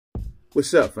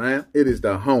What's up, fam? It is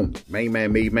the homie,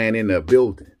 Mainman Mademan in the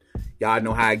building. Y'all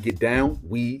know how I get down.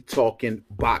 We talking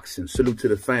boxing. Salute to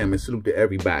the fam and salute to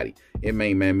everybody in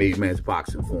Mainman Mademan's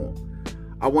boxing form.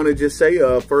 I want to just say,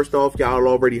 first off, y'all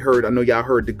already heard, I know y'all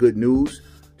heard the good news.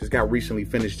 Just got recently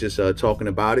finished just talking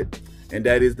about it. And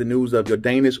that is the news of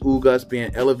Yourdenis Ugas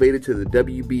being elevated to the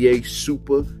WBA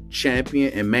Super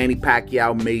Champion and Manny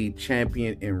Pacquiao made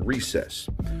champion in recess.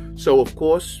 So, of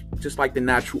course, just like the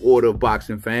natural order of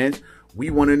boxing fans, we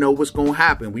want to know what's going to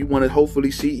happen. We want to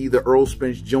hopefully see either Errol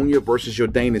Spence Jr. versus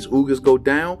Yourdenis Ugas go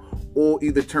down, or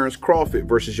either Terence Crawford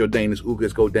versus Yourdenis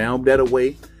Ugas go down. That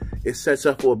way, it sets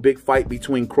up for a big fight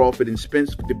between Crawford and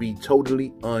Spence to be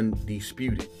totally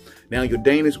undisputed. Now,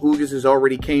 Yourdenis Ugas has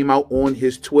already came out on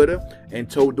his Twitter and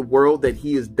told the world that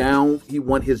he is down. He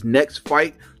wants his next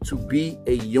fight to be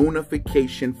a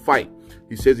unification fight.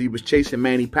 He says he was chasing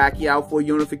Manny Pacquiao for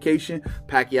unification.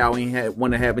 Pacquiao ain't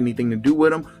want to have anything to do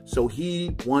with him. So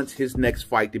he wants his next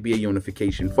fight to be a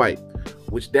unification fight,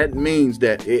 which that means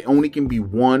that it only can be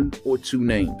one or two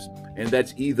names. And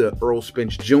that's either Errol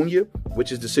Spence Jr.,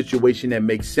 which is the situation that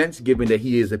makes sense given that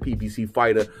he is a PBC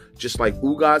fighter, just like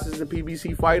Ugas is a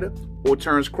PBC fighter, or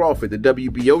Terence Crawford, the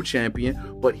WBO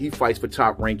champion, but he fights for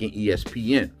top-ranking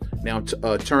ESPN. Now,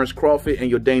 Terence Crawford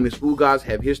and Yourdenis Ugas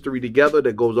have history together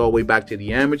that goes all the way back to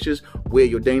the amateurs, where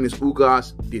Yourdenis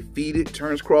Ugas defeated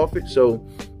Terence Crawford. So,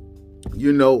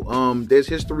 you know, there's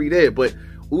history there. But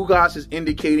Ugas is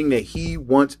indicating that he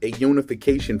wants a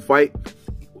unification fight.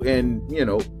 And, you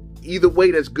know, either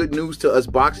way, that's good news to us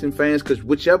boxing fans, because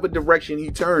whichever direction he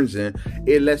turns in,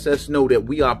 it lets us know that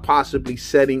we are possibly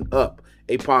setting up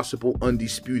a possible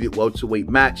undisputed welterweight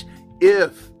match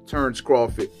if Terence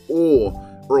Crawford or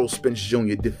Errol Spence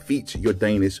Jr. defeats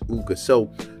Yourdenis Ugas.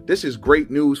 So this is great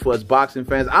news for us boxing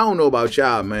fans. I don't know about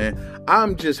y'all, man.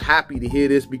 I'm just happy to hear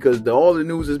this because all the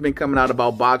news has been coming out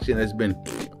about boxing has been,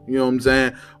 you know what I'm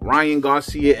saying, Ryan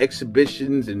Garcia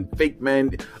exhibitions and fake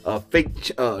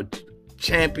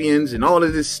champions and all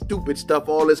of this stupid stuff,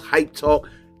 all this hype talk.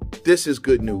 This is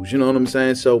good news, you know what I'm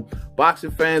saying? So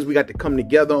boxing fans, we got to come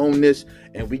together on this,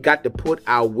 and we got to put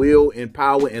our will in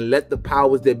power and let the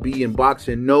powers that be in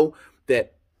boxing know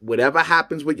that whatever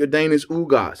happens with Yourdenis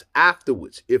Ugas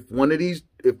afterwards, if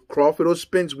Crawford or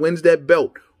Spence wins that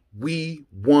belt, we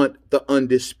want the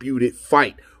undisputed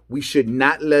fight. We should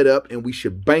not let up, and we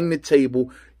should bang the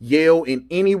table, yell, and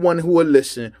anyone who will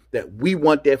listen that we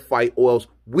want that fight, or else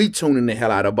we tuning the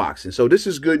hell out of boxing. So this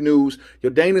is good news.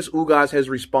 Yourdenis Ugas has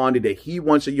responded that he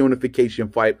wants a unification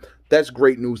fight. That's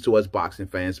great news to us boxing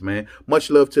fans, man. Much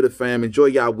love to the fam. Enjoy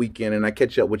y'all weekend, and I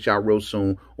catch up with y'all real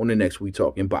soon on the next We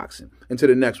Talking Boxing. Until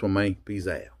the next one, man. Peace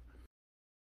out.